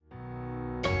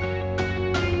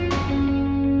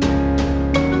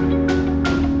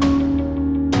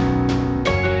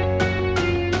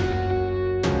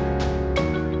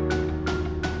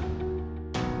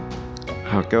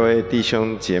各位弟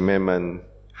兄姐妹们，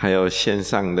还有线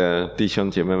上的弟兄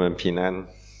姐妹们平安。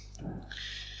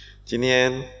今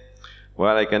天我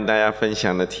要来跟大家分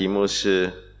享的题目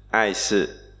是爱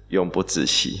是永不止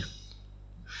息。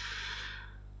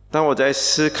当我在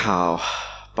思考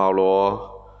保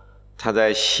罗他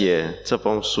在写这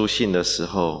封书信的时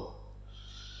候，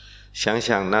想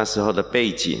想那时候的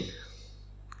背景，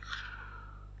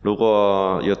如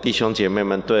果有弟兄姐妹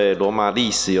们对罗马历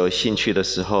史有兴趣的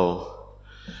时候，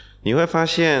你会发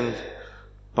现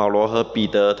保罗和彼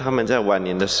得他们在晚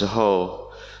年的时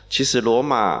候，其实罗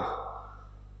马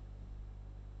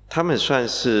他们算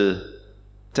是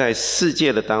在世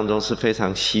界的当中是非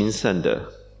常兴盛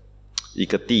的一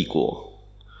个帝国，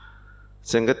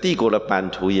整个帝国的版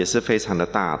图也是非常的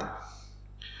大的。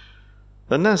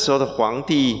而那时候的皇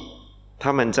帝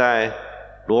他们在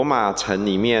罗马城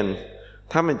里面，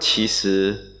他们其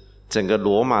实整个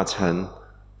罗马城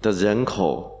的人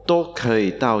口都可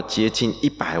以到接近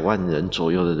100万人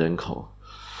左右的人口。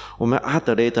我们阿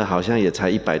德雷德好像也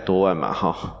才100多万嘛，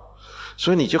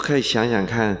所以你就可以想想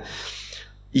看，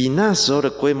以那时候的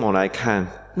规模来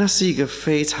看，那是一个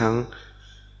非常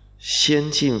先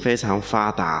进、非常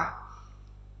发达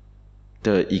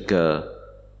的一个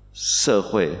社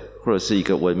会，或者是一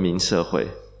个文明社会。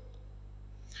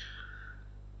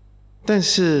但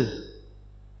是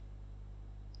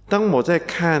当我在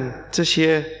看这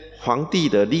些皇帝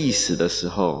的历史的时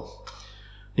候，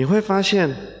你会发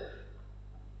现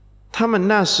他们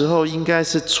那时候应该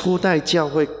是初代教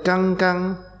会刚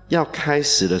刚要开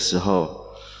始的时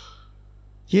候，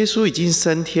耶稣已经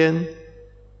升天，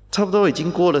差不多已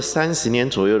经过了30年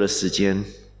左右的时间，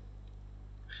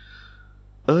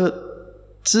而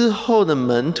之后的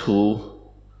门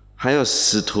徒还有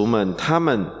使徒们，他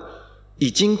们已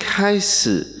经开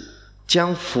始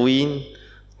将福音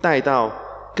带到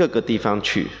各个地方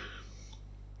去。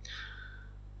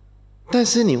但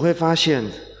是你会发现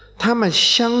他们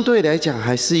相对来讲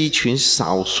还是一群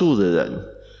少数的人，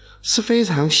是非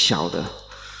常小的。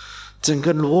整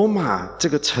个罗马这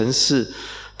个城市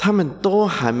他们都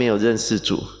还没有认识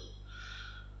主，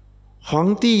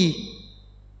皇帝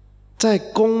在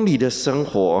宫里的生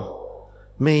活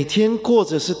每天过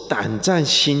着是胆战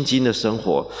心惊的生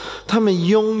活，他们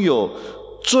拥有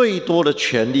最多的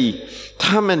权力，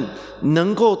他们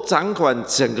能够掌管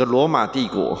整个罗马帝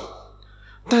国，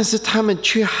但是他们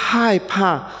却害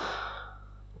怕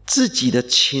自己的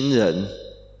亲人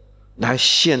来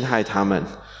陷害他们。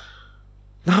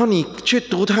然后你去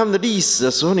读他们的历史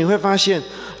的时候，你会发现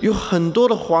有很多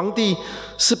的皇帝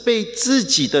是被自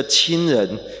己的亲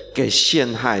人给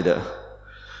陷害的，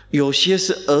有些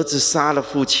是儿子杀了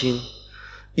父亲，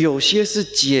有些是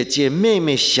姐姐妹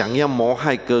妹想要谋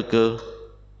害哥哥，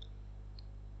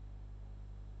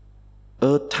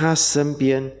而他身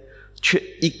边却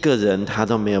一个人他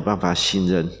都没有办法信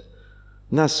任。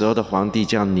那时候的皇帝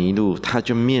叫尼禄，他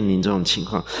就面临这种情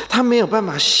况，他没有办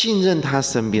法信任他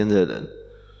身边的人。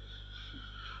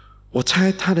我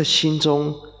猜他的心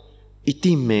中一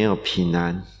定没有平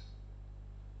安，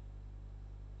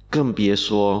更别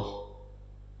说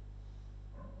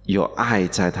有爱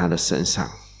在他的身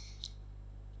上。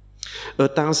而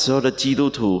当时候的基督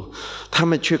徒，他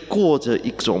们却过着一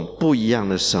种不一样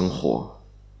的生活。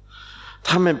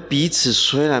他们彼此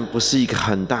虽然不是一个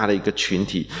很大的一个群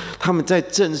体，他们在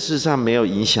政事上没有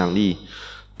影响力，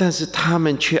但是他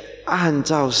们却按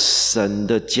照神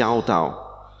的教导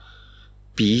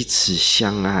彼此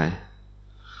相爱，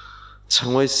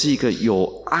成为是一个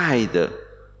有爱的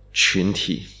群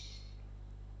体。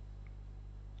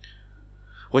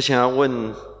我想要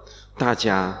问大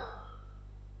家，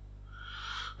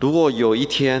如果有一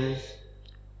天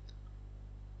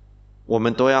我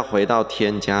们都要回到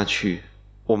天家去，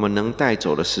我们能带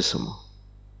走的是什么？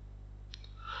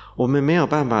我们没有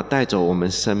办法带走我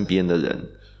们身边的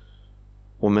人，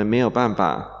我们没有办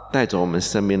法带走我们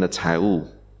身边的财物，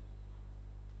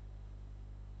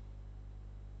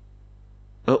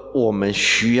而我们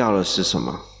需要的是什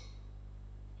么？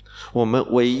我们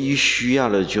唯一需要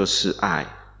的就是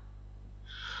爱。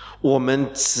我们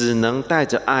只能带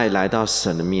着爱来到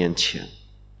神的面前，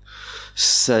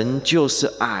神就是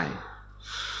爱。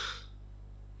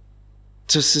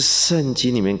这是圣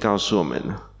经里面告诉我们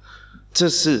的，这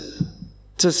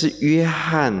是约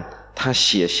翰他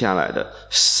写下来的，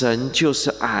神就是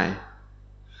爱。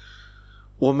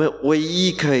我们唯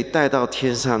一可以带到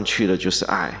天上去的就是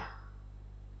爱。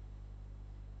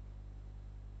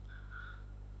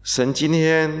神今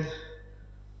天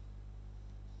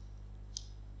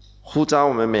呼召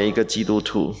我们每一个基督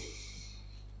徒，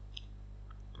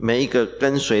每一个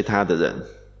跟随他的人，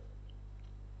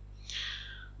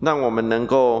让我们能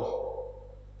够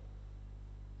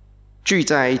聚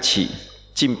在一起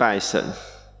敬拜神，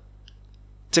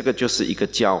这个就是一个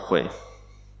教会。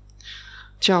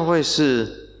教会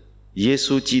是耶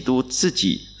稣基督自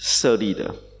己设立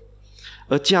的，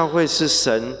而教会是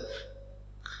神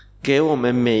给我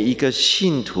们每一个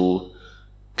信徒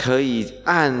可以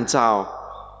按照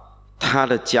他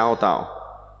的教导，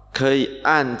可以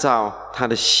按照他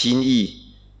的心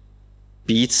意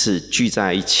彼此聚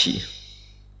在一起。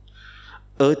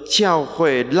而教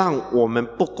会让我们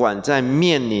不管在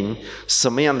面临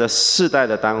什么样的世代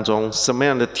的当中，什么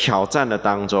样的挑战的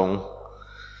当中，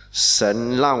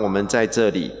神让我们在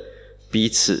这里彼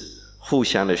此互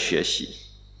相的学习。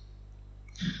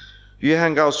约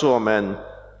翰告诉我们，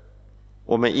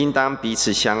我们应当彼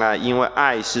此相爱，因为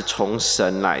爱是从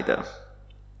神来的。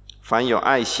凡有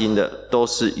爱心的，都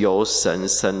是由神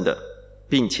生的，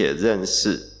并且认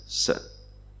识神。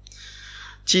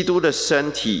基督的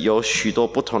身体有许多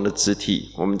不同的肢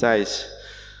体，我们在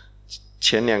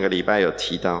前2个礼拜有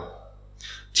提到，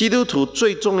基督徒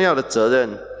最重要的责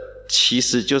任其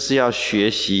实就是要学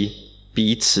习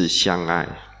彼此相爱，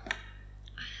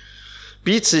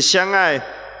彼此相爱，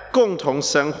共同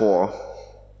生活，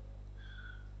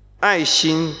爱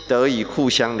心得以互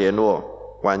相联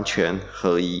络，完全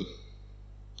合一。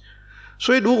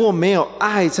所以如果没有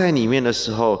爱在里面的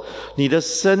时候，你的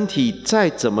身体再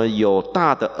怎么有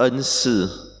大的恩赐，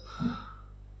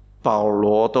保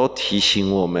罗都提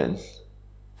醒我们，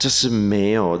这是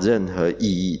没有任何意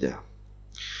义的。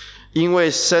因为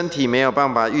身体没有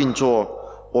办法运作，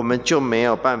我们就没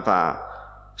有办法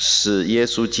使耶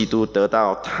稣基督得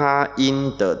到他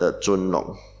应得的尊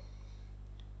荣。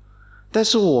但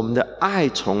是我们的爱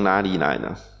从哪里来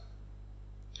呢？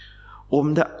我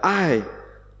们的爱，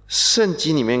圣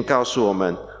经里面告诉我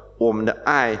们，我们的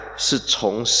爱是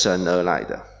从神而来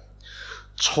的，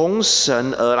从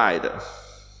神而来的。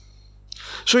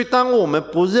所以当我们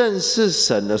不认识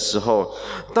神的时候，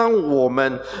当我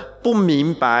们不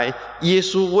明白耶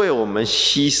稣为我们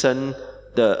牺牲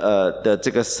的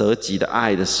这个舍己的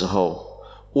爱的时候，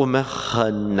我们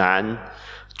很难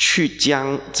去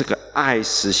将这个爱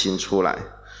实行出来，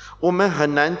我们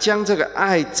很难将这个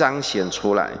爱彰显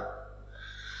出来。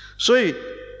所以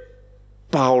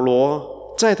保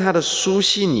罗在他的书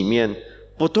信里面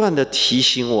不断的提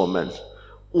醒我们，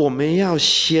我们要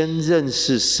先认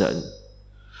识神。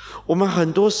我们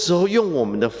很多时候用我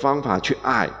们的方法去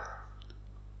爱，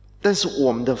但是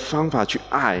我们的方法去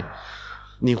爱，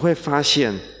你会发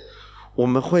现我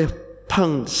们会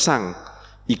碰上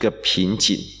一个瓶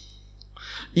颈，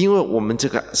因为我们这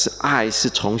个爱是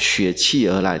从血气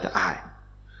而来的爱，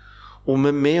我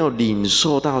们没有领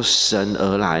受到神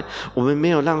而来，我们没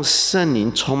有让圣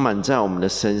灵充满在我们的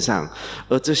身上，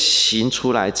而这行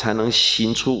出来才能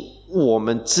行出我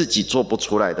们自己做不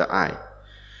出来的爱。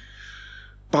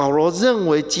保罗认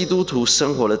为基督徒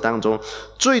生活的当中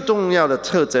最重要的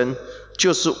特征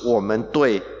就是我们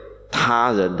对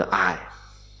他人的爱，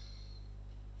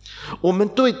我们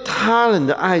对他人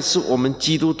的爱是我们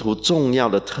基督徒重要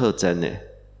的特征。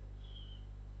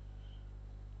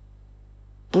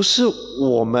不是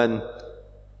我们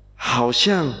好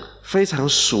像非常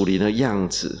属灵的样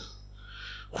子，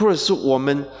或者是我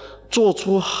们做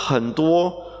出很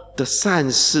多的善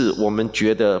事，我们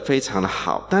觉得非常的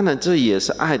好，当然这也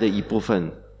是爱的一部分。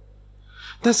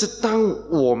但是当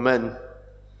我们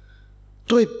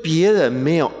对别人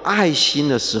没有爱心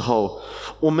的时候，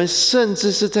我们甚至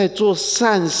是在做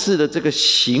善事的这个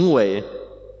行为，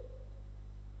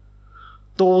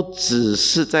都只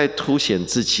是在凸显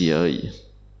自己而已，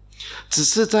只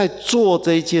是在做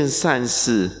这一件善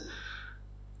事，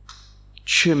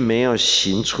却没有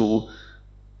行出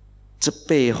这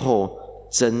背后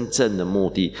真正的目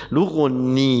的。如果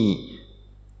你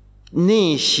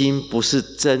内心不是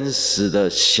真实的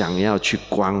想要去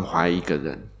关怀一个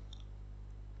人，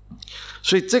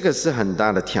所以这个是很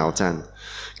大的挑战。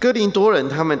哥林多人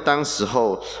他们当时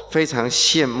候非常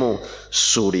羡慕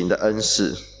属灵的恩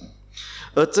赐，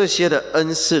而这些的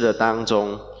恩赐的当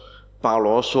中，保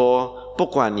罗说，不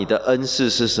管你的恩赐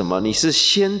是什么，你是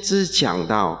先知讲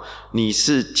道，你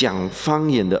是讲方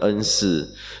言的恩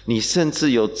赐，你甚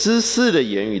至有知识的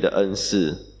言语的恩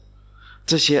赐，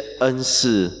这些恩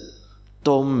赐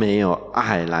都没有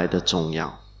爱来的重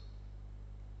要。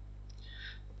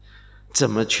怎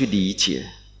么去理解？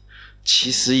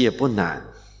其实也不难。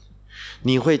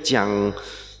你会讲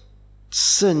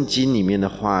圣经里面的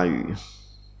话语，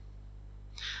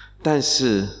但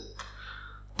是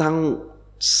当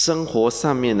生活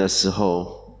上面的时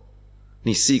候，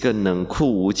你是一个冷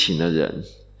酷无情的人，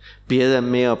别人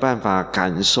没有办法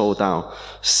感受到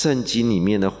圣经里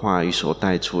面的话语所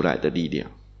带出来的力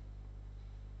量。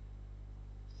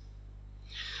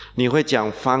你会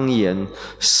讲方言，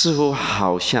似乎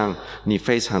好像你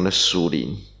非常的属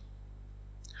灵，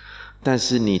但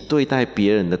是你对待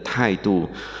别人的态度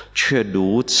却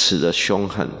如此的凶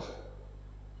狠。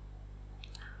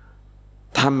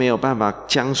他没有办法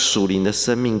将属灵的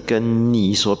生命跟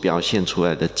你所表现出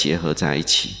来的结合在一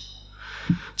起。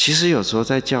其实有时候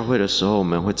在教会的时候，我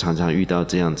们会常常遇到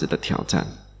这样子的挑战。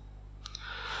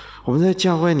我们在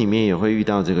教会里面也会遇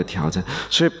到这个挑战，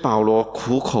所以保罗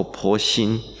苦口婆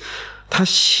心，他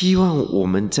希望我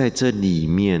们在这里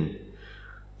面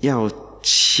要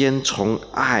先从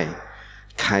爱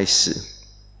开始。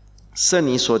圣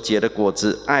灵所结的果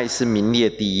子，爱是名列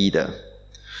第一的。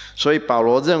所以保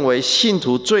罗认为信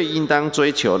徒最应当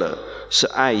追求的是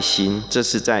爱心，这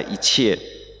是在一切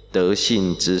德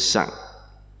性之上。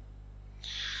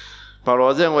保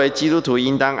罗认为基督徒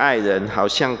应当爱人，好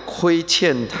像亏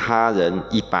欠他人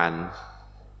一般。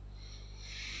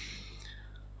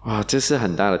哇，这是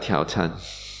很大的挑战，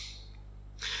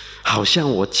好像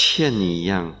我欠你一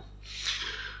样，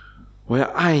我要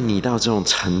爱你到这种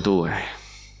程度。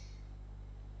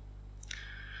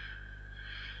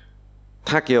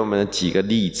他给我们几个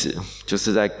例子，就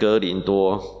是在哥林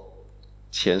多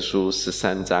前书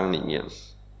13章里面。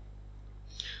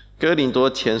哥林多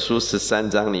前书13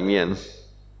章里面，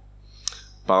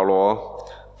保罗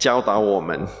教导我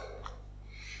们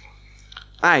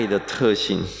爱的特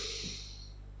性。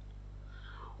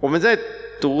我们在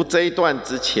读这一段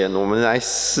之前，我们来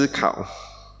思考，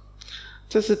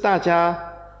这是大家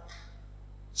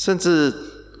甚至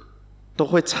都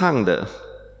会唱的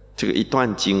这个一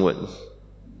段经文，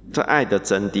这爱的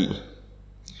真谛。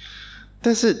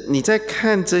但是你在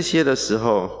看这些的时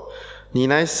候，你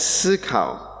来思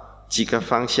考几个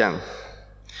方向。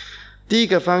第一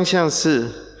个方向是，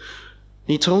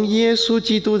你从耶稣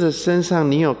基督的身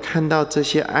上，你有看到这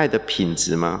些爱的品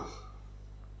质吗？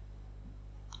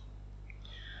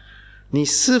你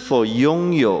是否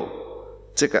拥有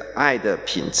这个爱的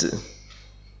品质？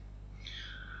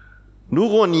如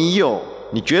果你有，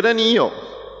你觉得你有，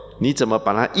你怎么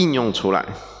把它应用出来？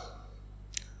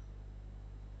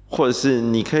或者是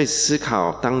你可以思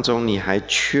考当中你还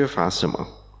缺乏什么？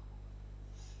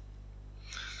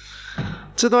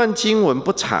这段经文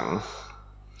不长，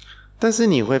但是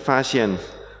你会发现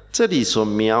这里所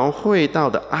描绘到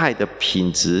的爱的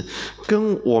品质，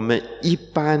跟我们一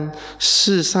般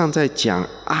世上在讲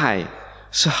爱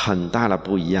是很大的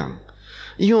不一样。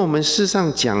因为我们世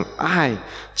上讲爱，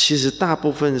其实大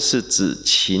部分是指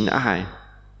情爱，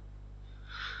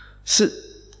是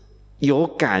有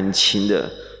感情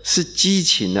的，是激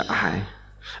情的爱，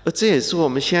而这也是我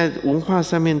们现在文化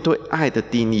上面对爱的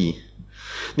定义。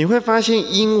你会发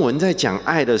现英文在讲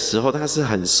爱的时候，它是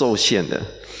很受限的，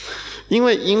因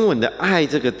为英文的爱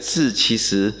这个字其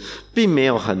实并没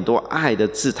有很多爱的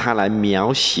字它来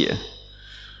描写，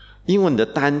英文的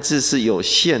单字是有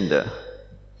限的。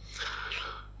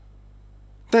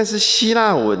但是希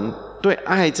腊文对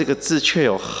爱这个字却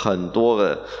有很多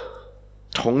个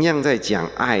同样在讲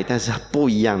爱，但是不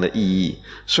一样的意义，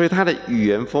所以它的语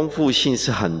言丰富性是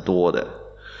很多的。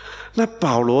那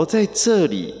保罗在这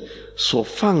里所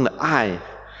放的爱，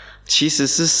其实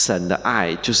是神的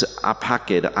爱，就是阿帕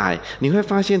给的爱。你会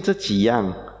发现这几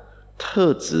样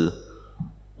特质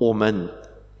我们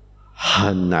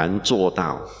很难做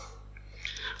到，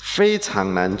非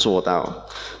常难做到，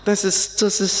但是这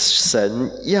是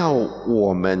神要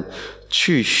我们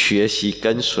去学习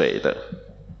跟随的，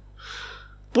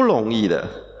不容易的。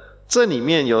这里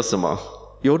面有什么？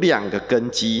有两个根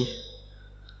基，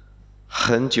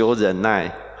恒久忍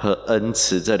耐和恩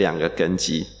慈这两个根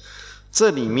基。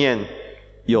这里面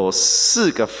有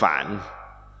4个凡，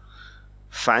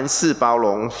凡事包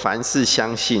容，凡事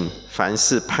相信，凡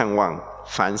事盼望，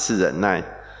凡事忍耐。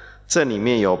这里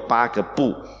面有8个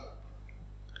不：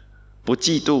不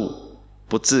嫉妒，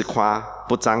不自夸，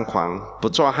不张狂，不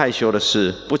做害羞的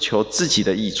事，不求自己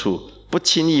的益处，不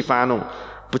轻易发怒，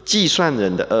不计算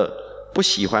人的恶，不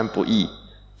喜欢不义，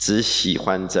只喜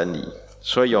欢真理。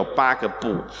所以有8个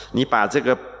不，你把这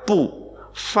个不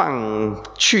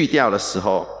去掉的时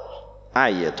候，爱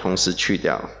也同时去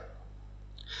掉。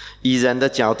以人的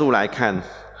角度来看，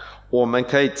我们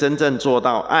可以真正做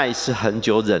到爱是恒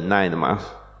久忍耐的吗？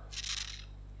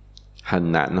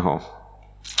很难齁，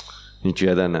你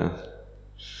觉得呢？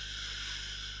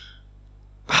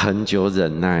恒久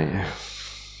忍耐，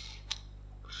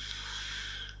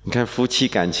你看夫妻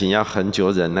感情要恒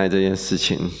久忍耐这件事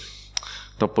情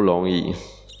都不容易，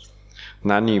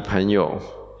男女朋友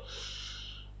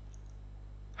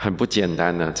很不简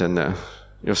单的，真的。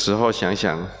有时候想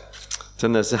想，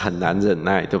真的是很难忍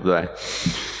耐，对不对？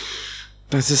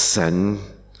但是神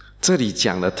这里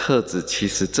讲的特质，其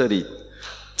实这里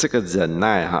这个忍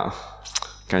耐哈，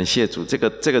感谢主，这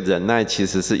个忍耐其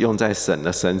实是用在神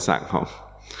的身上哈，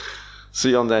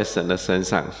是用在神的身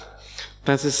上，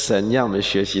但是神要我们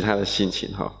学习他的性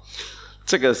情哈。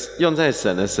这个用在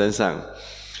神的身上，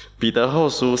彼得后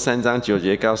书3章9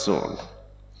节告诉我们，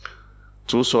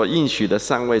主所应许的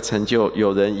尚未成就，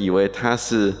有人以为他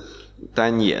是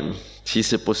单言，其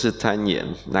实不是单言，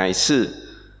乃是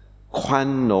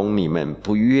宽容你们，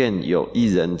不愿有一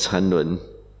人沉沦，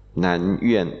但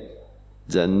愿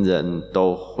人人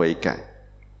都悔改。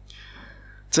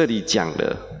这里讲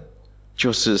的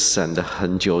就是神的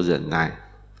恒久忍耐。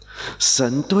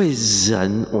神对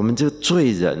人，我们这个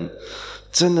罪人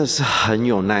真的是很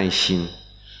有耐心，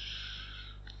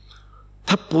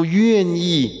他不愿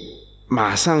意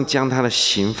马上将他的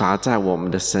刑罚在我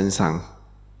们的身上，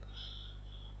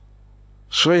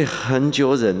所以恒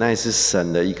久忍耐是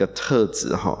神的一个特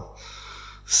质，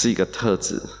是一个特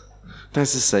质。但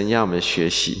是神要我们学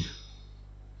习，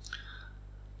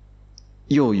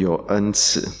又有恩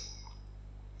慈。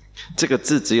这个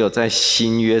字只有在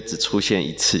新约只出现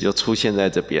一次，就出现在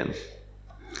这边。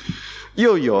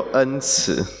又有恩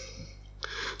慈，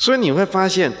所以你会发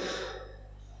现，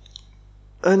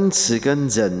恩慈跟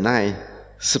忍耐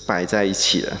是摆在一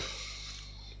起的。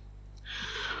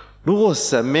如果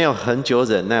神没有恒久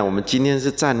忍耐，我们今天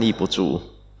是站立不住；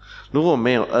如果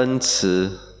没有恩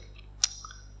慈，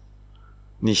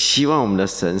你希望我们的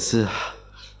神是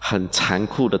很残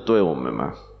酷的对我们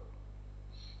吗？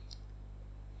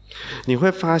你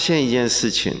会发现一件事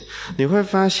情，你会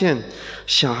发现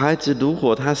小孩子如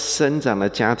果他生长的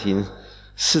家庭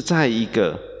是在一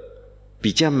个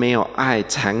比较没有爱、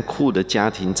残酷的家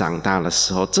庭长大的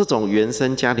时候，这种原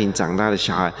生家庭长大的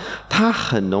小孩，他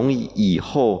很容易以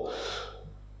后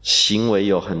行为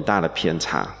有很大的偏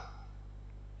差。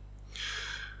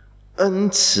恩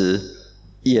慈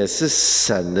也是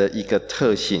神的一个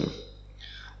特性，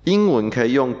英文可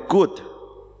以用 good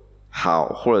好，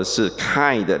或者是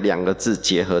kind 2个字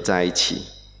结合在一起。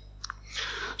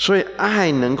所以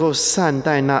爱能够善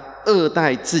待那恶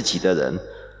待自己的人，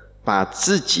把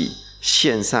自己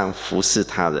献上服侍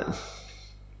他人，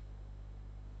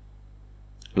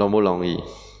容不容易？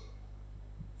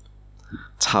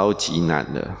超级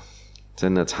难的，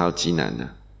真的超级难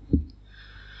的。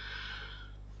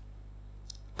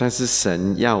但是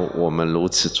神要我们如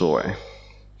此做，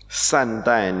善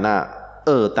待那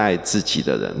恶待自己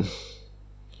的人。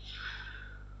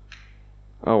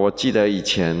我记得以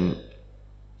前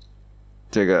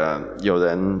这个有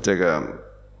人这个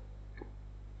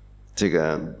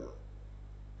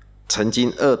曾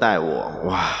经恶待我，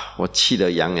哇，我气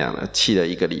得痒痒的，气了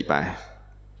1个礼拜。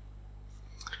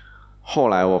后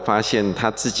来我发现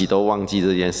他自己都忘记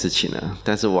这件事情了，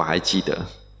但是我还记得。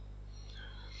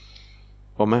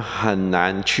我们很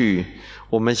难去，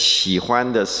我们喜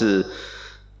欢的是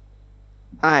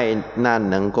爱那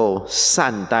能够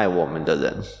善待我们的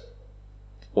人，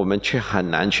我们却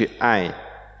很难去爱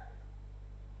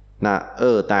那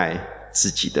恶待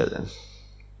自己的人。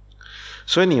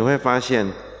所以你会发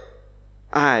现，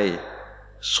爱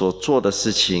所做的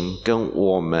事情跟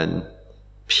我们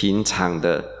平常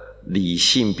的理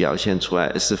性表现出来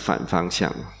的是反方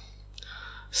向。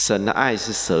神的爱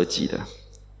是舍己的，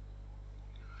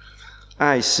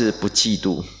爱是不嫉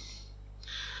妒。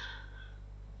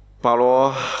保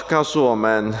罗告诉我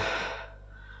们，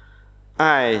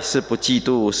爱是不嫉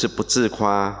妒，是不自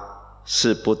夸，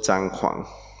是不张狂。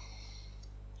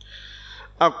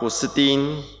奥古斯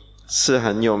丁是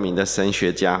很有名的神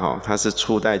学家，他是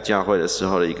初代教会的时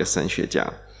候的一个神学家。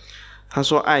他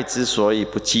说，爱之所以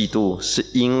不嫉妒，是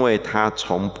因为他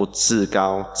从不自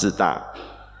高自大，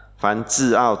凡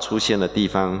自傲出现的地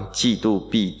方，嫉妒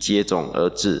必接踵而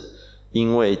至，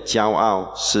因为骄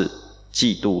傲是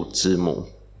嫉妒之母。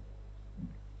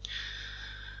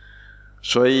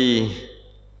所以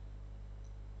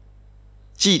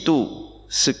嫉妒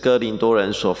是哥林多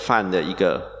人所犯的一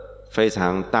个非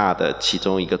常大的其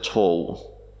中一个错误，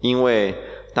因为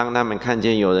当他们看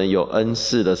见有人有恩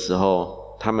赐的时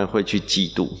候，他们会去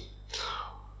嫉妒。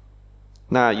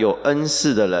那有恩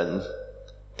赐的人，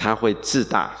他会自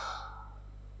大，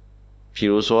比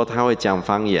如说他会讲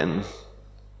方言，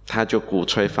他就鼓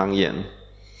吹方言，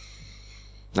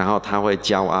然后他会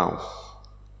骄傲。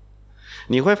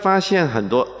你会发现很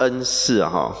多恩赐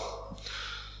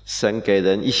神给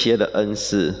人一些的恩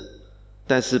赐，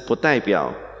但是不代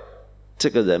表这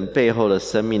个人背后的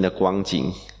生命的光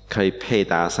景可以配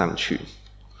搭上去。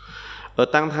而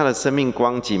当他的生命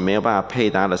光景没有办法配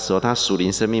搭的时候，他属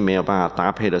灵生命没有办法搭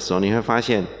配的时候，你会发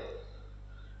现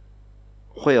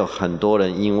会有很多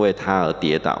人因为他而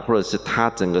跌倒，或者是他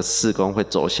整个事工会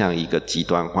走向一个极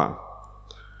端化。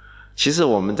其实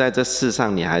我们在这世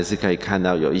上，你还是可以看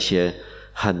到有一些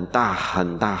很大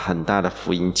很大很大的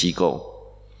福音机构，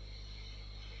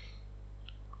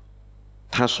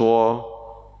他说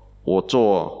我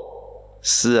坐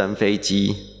私人飞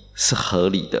机是合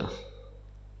理的，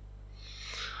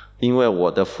因为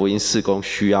我的福音事工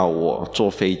需要我坐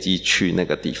飞机去那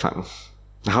个地方。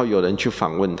然后有人去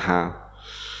访问他，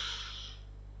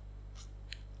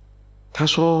他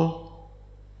说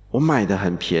我买的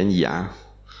很便宜啊，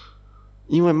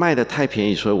因为卖的太便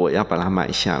宜，所以我要把它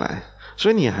买下来。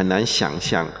所以你很难想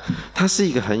象，他是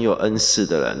一个很有恩赐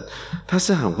的人，他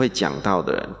是很会讲道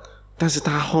的人，但是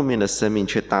他后面的生命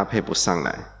却搭配不上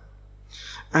来。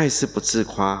爱是不自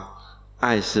夸，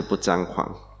爱是不张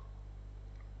狂。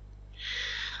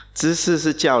知识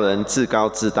是叫人自高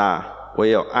自大，唯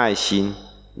有爱心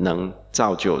能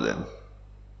造就人。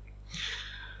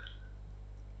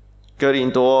哥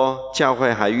林多教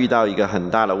会还遇到一个很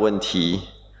大的问题，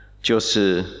就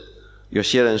是有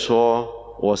些人说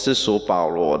我是属保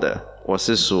罗的，我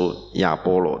是属亚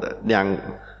波罗的，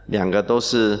两个都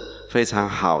是非常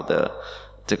好的，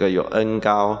这个有恩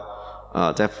膏，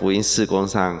在福音事工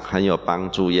上很有帮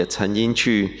助，也曾经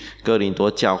去哥林多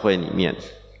教会里面。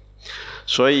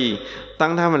所以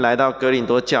当他们来到哥林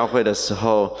多教会的时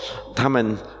候，他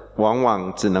们往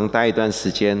往只能待一段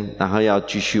时间，然后要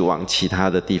继续往其他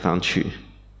的地方去。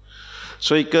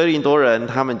所以哥林多人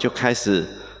他们就开始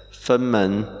分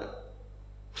门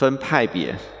分派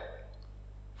别。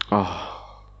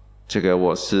这个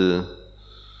我是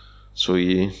属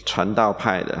于传道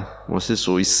派的，我是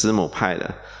属于师母派的，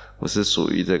我是属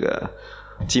于这个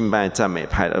敬拜赞美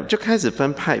派的，就开始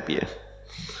分派别。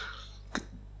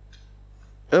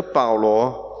而保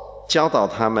罗教导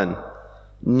他们，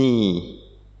你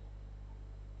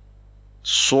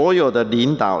所有的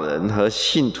领导人和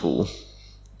信徒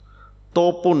都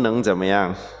不能怎么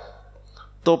样，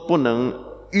都不能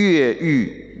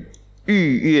逾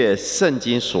越圣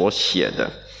经所写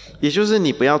的，也就是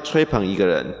你不要吹捧一个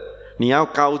人，你要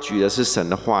高举的是神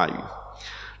的话语，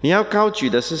你要高举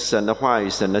的是神的话语，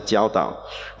神的教导。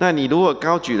那你如果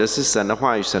高举的是神的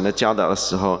话语，神的教导的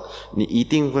时候，你一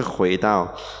定会回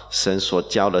到神所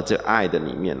教的这爱的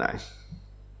里面来。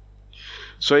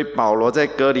所以保罗在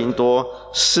哥林多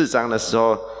4章的时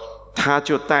候，他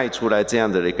就带出来这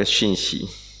样的一个讯息。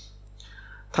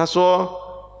他说，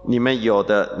你们有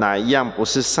的哪一样不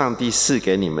是上帝赐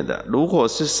给你们的？如果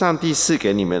是上帝赐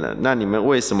给你们的，那你们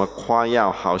为什么夸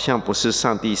耀好像不是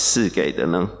上帝赐给的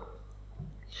呢？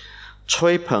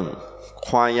吹捧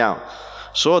夸耀，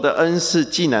所有的恩赐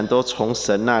既然都从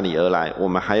神那里而来，我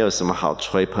们还有什么好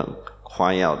吹捧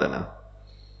夸耀的呢？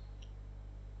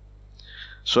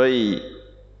所以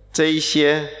这一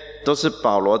些都是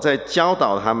保罗在教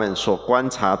导他们所观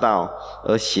察到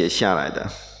而写下来的。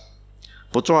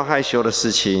不做害羞的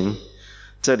事情，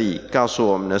这里告诉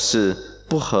我们的是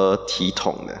不合体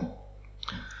统的，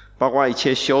包括一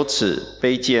切羞耻、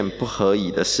卑贱、不合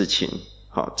宜的事情。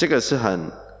好，这个是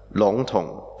很笼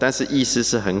统，但是意思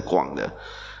是很广的。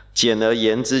简而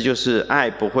言之，就是爱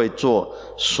不会做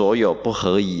所有不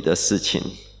合宜的事情，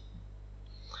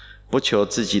不求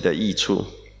自己的益处，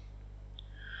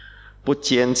不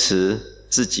坚持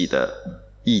自己的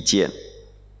意见，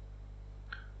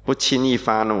不轻易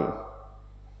发怒，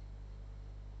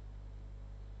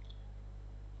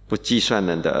不计算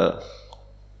人的恶。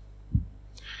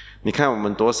你看我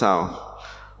们多少，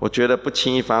我觉得不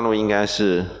轻易发怒应该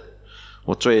是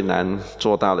我最难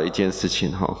做到的一件事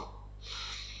情。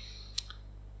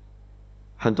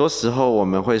很多时候我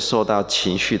们会受到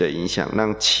情绪的影响，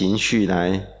让情绪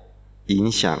来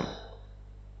影响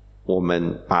我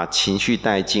们，把情绪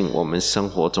带进我们生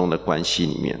活中的关系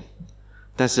里面。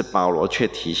但是保罗却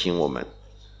提醒我们，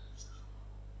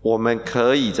我们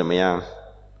可以怎么样？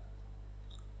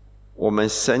我们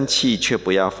生气却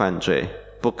不要犯罪，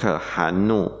不可含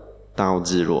怒到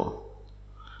日落。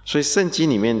所以圣经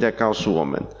里面在告诉我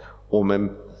们，我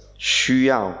们需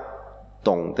要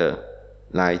懂得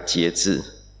来节制，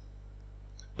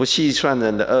不细算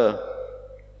人的恶。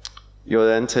有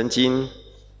人曾经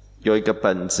有一个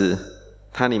本子，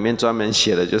它里面专门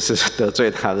写的就是得罪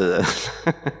他的人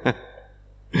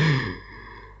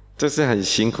这是很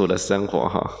辛苦的生活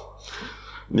哈。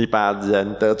你把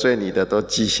人得罪你的都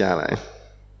记下来，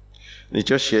你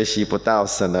就学习不到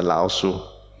神的饶恕。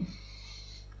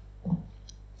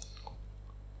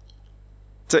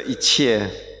这一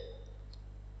切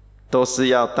都是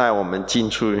要带我们进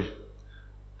去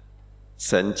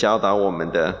神教导我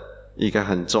们的一个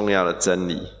很重要的真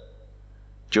理，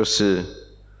就是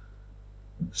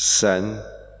神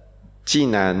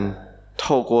竟然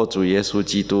透过主耶稣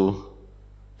基督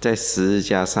在十字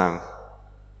架上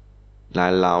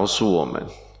来饶恕我们，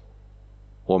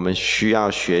我们需要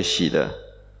学习的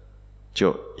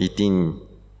就一定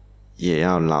也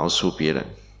要饶恕别人。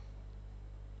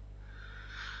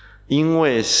因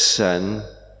为神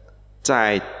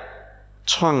在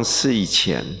创世以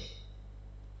前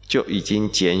就已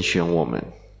经拣选我们，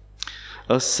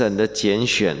而神的拣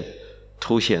选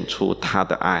凸显出他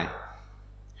的爱。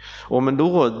我们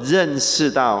如果认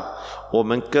识到我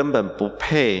们根本不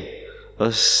配，而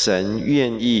神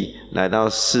愿意来到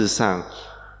世上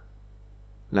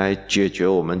来解决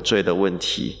我们罪的问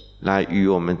题，来与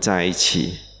我们在一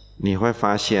起，你会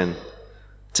发现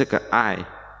这个爱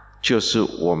就是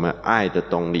我们爱的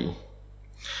动力，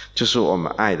就是我们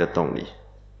爱的动力。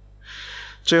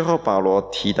最后保罗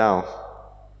提到，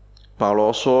保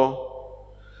罗说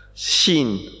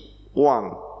信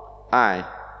望爱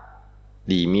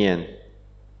里面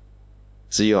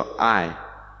只有爱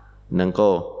能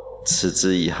够持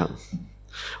之以恒。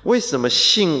为什么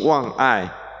信望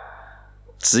爱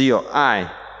只有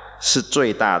爱是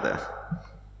最大的？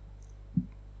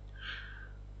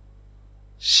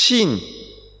信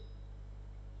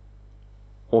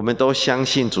我们都相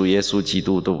信主耶稣基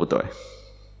督，对不对？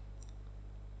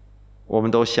我们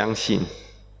都相信，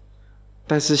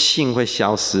但是信会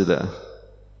消失的。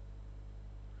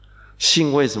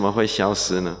信为什么会消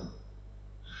失呢？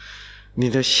你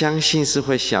的相信是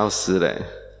会消失的。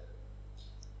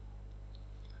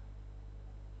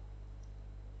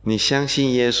你相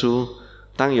信耶稣，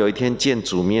当有一天见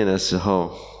主面的时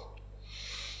候，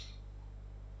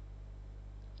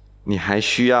你还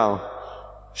需要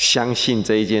相信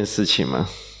这一件事情吗？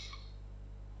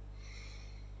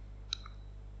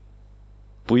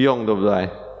不用，对不对？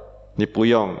你不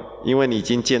用，因为你已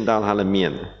经见到他的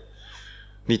面了。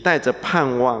你带着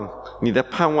盼望，你的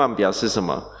盼望表示什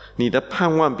么？你的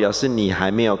盼望表示你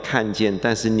还没有看见，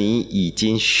但是你已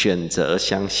经选择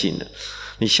相信了。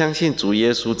你相信主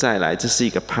耶稣再来，这是一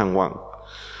个盼望。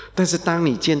但是当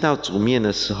你见到主面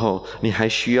的时候，你还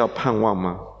需要盼望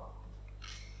吗？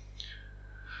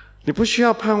你不需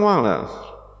要盼望了。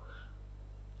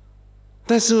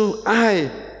但是爱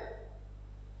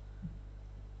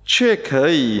却可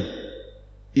以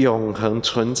永恒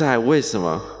存在。为什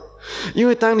么？因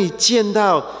为当你见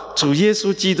到主耶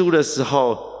稣基督的时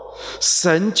候，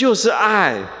神就是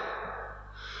爱，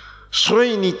所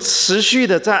以你持续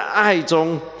的在爱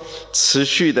中，持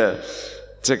续的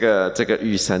这个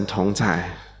与神同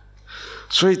在，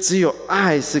所以只有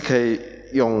爱是可以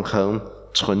永恒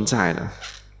存在的。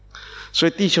所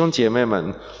以弟兄姐妹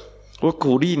们，我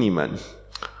鼓励你们，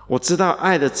我知道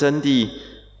爱的真谛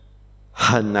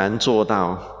很难做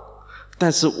到，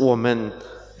但是我们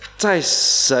在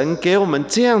神给我们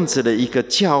这样子的一个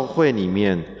教会里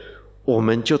面，我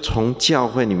们就从教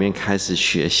会里面开始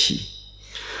学习。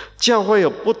教会有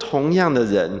不同样的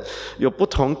人，有不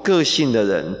同个性的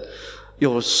人，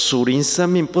有属灵生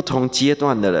命不同阶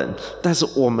段的人，但是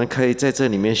我们可以在这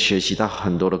里面学习到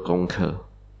很多的功课。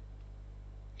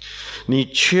你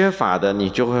缺乏的，你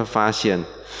就会发现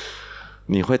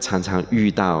你会常常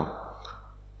遇到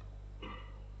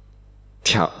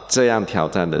这样挑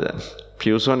战的人。比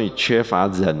如说你缺乏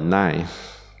忍耐，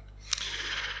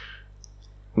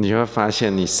你会发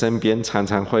现你身边常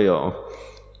常会有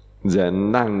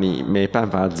人让你没办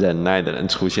法忍耐的人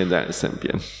出现在你身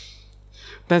边。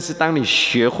但是当你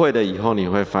学会了以后，你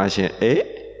会发现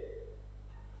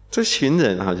这群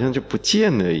人好像就不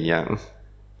见了一样。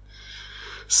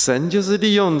神就是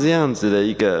利用这样子的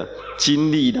一个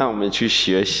经历让我们去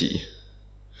学习，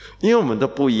因为我们都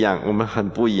不一样，我们很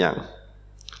不一样。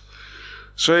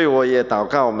所以我也祷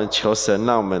告，我们求神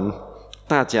让我们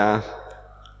大家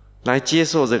来接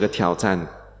受这个挑战。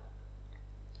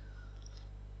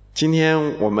今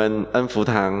天我们恩福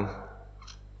堂，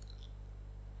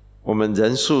我们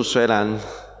人数虽然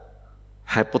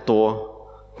还不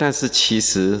多，但是其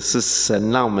实是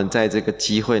神让我们在这个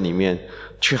机会里面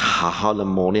去好好的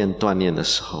磨练锻炼的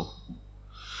时候。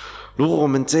如果我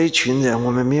们这一群人，我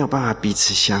们没有办法彼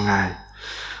此相爱，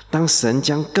当神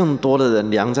将更多的人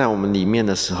量在我们里面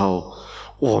的时候，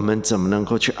我们怎么能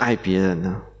够去爱别人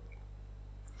呢？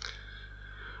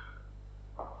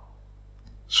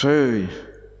所以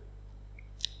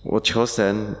我求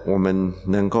神，我们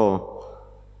能够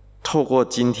透过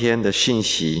今天的信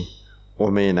息，我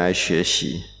们也来学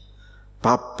习，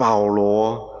把保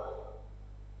罗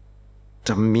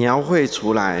的描绘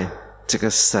出来这个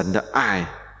神的爱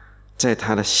在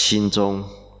他的心中，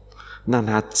让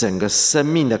他整个生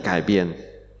命的改变。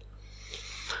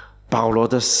保罗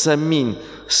的生命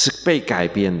是被改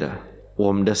变的，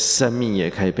我们的生命也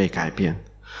可以被改变。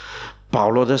保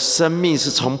罗的生命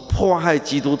是从迫害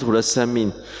基督徒的生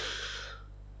命，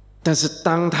但是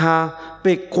当他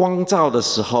被光照的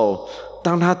时候，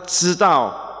当他知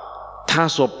道他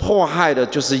所迫害的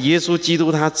就是耶稣基督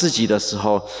他自己的时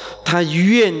候，他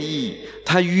愿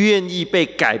意被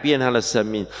改变他的生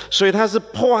命。所以他是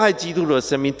迫害基督徒的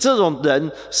生命，这种人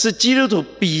是基督徒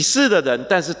鄙视的人，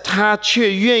但是他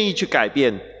却愿意去改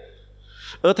变。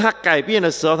而他改变的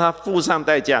时候，他付上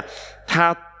代价，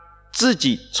他自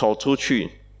己走出去，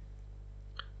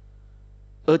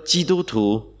而基督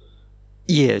徒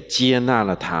也接纳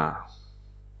了他。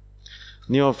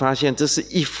你有发现这是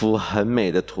一幅很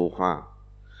美的图画，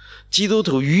基督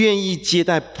徒愿意接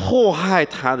待迫害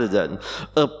他的人，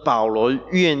而保罗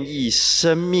愿意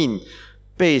生命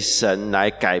被神来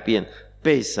改变，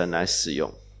被神来使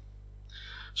用。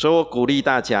所以我鼓励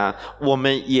大家，我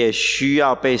们也需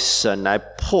要被神来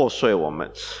破碎我们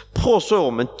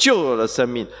旧有的生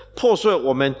命，破碎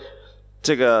我们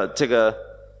这个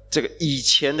以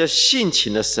前的性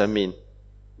情的生命，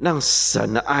让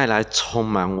神的爱来充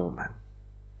满我们。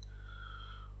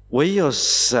唯有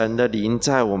神的灵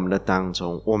在我们的当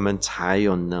中，我们才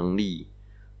有能力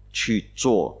去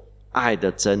做爱的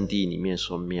真谛里面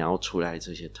所描出来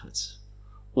这些特质。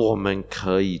我们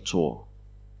可以做，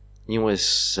因为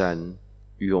神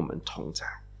与我们同在。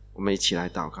我们一起来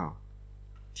祷告。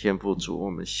天父主，我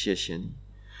们谢谢你，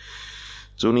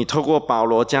主，你透过保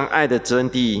罗将爱的真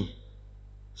谛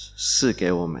赐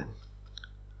给我们。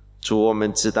主，我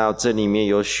们知道这里面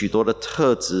有许多的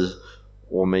特质，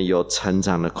我们有成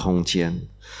长的空间，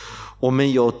我们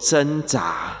有挣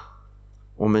扎，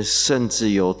我们甚至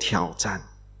有挑战。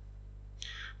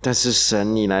但是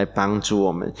神，你来帮助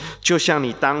我们，就像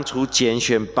你当初拣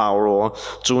选保罗，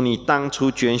主，你当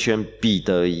初拣选彼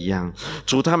得一样。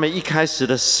主，他们一开始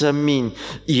的生命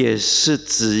也是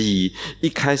质疑，一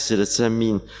开始的生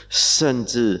命甚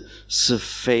至是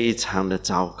非常的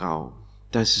糟糕。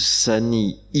但是神，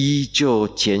你依旧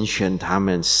拣选他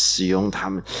们，使用他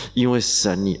们，因为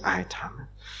神你爱他们。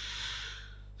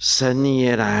神，你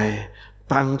也来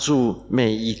帮助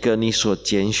每一个你所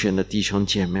拣选的弟兄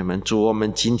姐妹们。主，我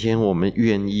们今天我们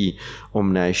愿意，我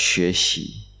们来学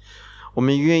习，我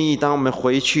们愿意当我们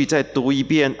回去再读一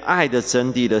遍爱的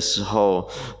真谛的时候，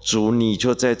主，你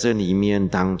就在这里面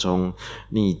当中，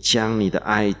你将你的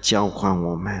爱浇灌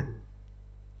我们。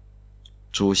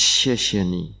主，谢谢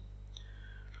你，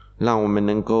让我们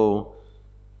能够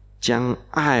将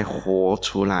爱活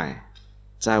出来，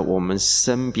在我们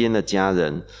身边的家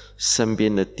人、身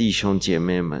边的弟兄姐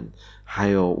妹们，还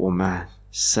有我们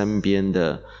身边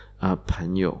的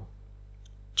朋友。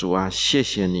主啊，谢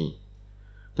谢你，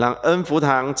让恩福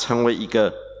堂成为一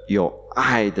个有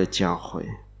爱的教会。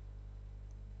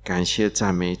感谢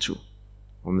赞美主，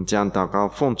我们这样祷告，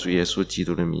奉主耶稣基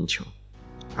督的名求，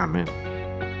阿们。